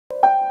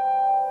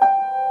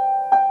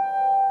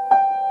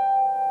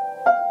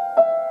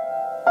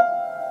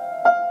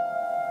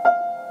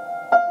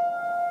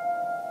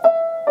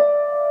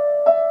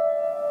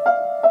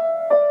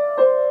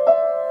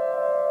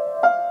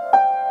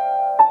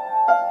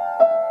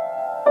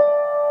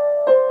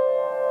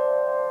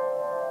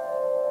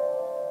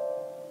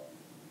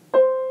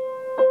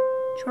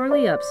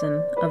Charlie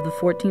Upson of the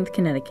 14th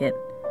Connecticut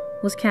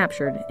was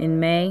captured in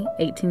May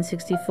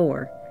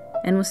 1864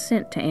 and was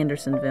sent to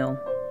Andersonville.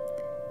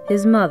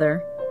 His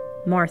mother,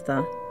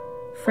 Martha,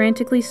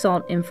 frantically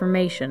sought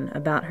information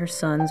about her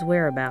son's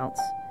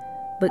whereabouts,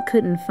 but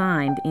couldn't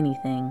find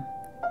anything.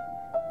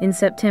 In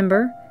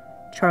September,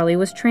 Charlie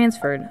was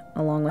transferred,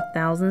 along with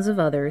thousands of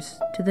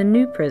others, to the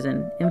new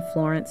prison in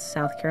Florence,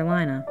 South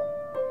Carolina.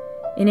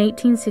 In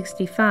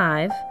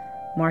 1865,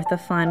 Martha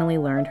finally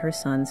learned her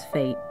son's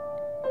fate.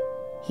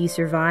 He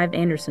survived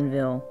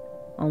Andersonville,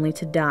 only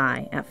to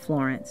die at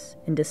Florence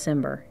in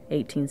December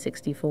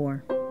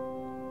 1864.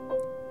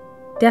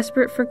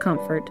 Desperate for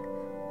comfort,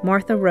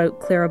 Martha wrote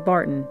Clara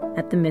Barton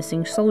at the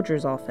missing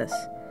soldier's office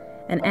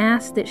and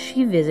asked that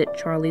she visit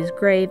Charlie's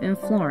grave in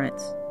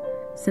Florence,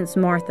 since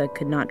Martha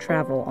could not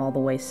travel all the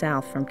way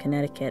south from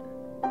Connecticut.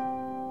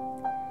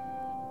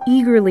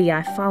 Eagerly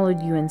I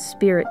followed you in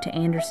spirit to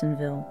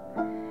Andersonville,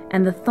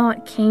 and the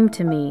thought came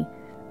to me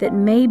that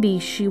maybe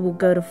she will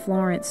go to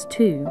Florence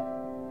too,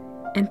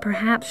 and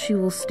perhaps she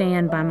will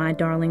stand by my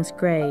darling's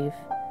grave.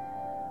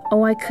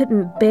 Oh, I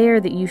couldn't bear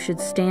that you should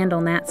stand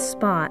on that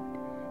spot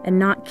and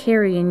not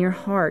carry in your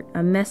heart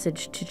a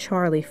message to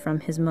Charlie from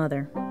his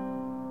mother.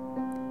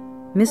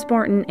 Miss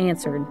Barton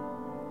answered,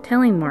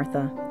 telling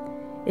Martha,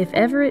 if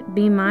ever it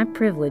be my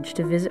privilege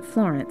to visit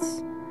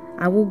Florence,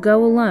 I will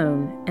go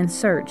alone and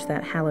search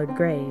that hallowed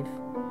grave.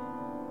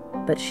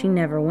 But she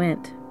never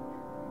went,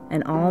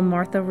 and all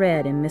Martha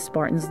read in Miss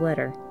Barton's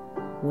letter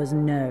was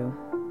no.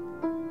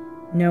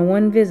 No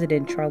one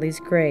visited Charlie's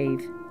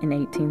grave in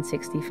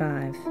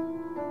 1865.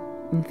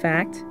 In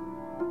fact,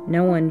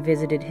 no one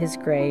visited his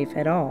grave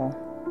at all,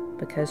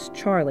 because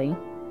Charlie,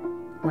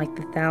 like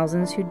the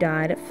thousands who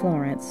died at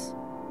Florence,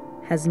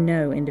 has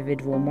no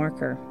individual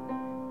marker.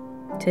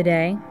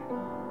 Today,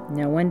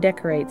 no one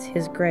decorates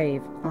his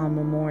grave on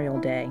Memorial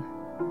Day.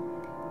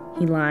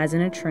 He lies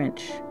in a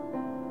trench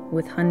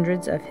with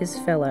hundreds of his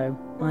fellow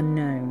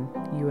unknown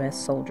U.S.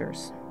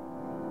 soldiers.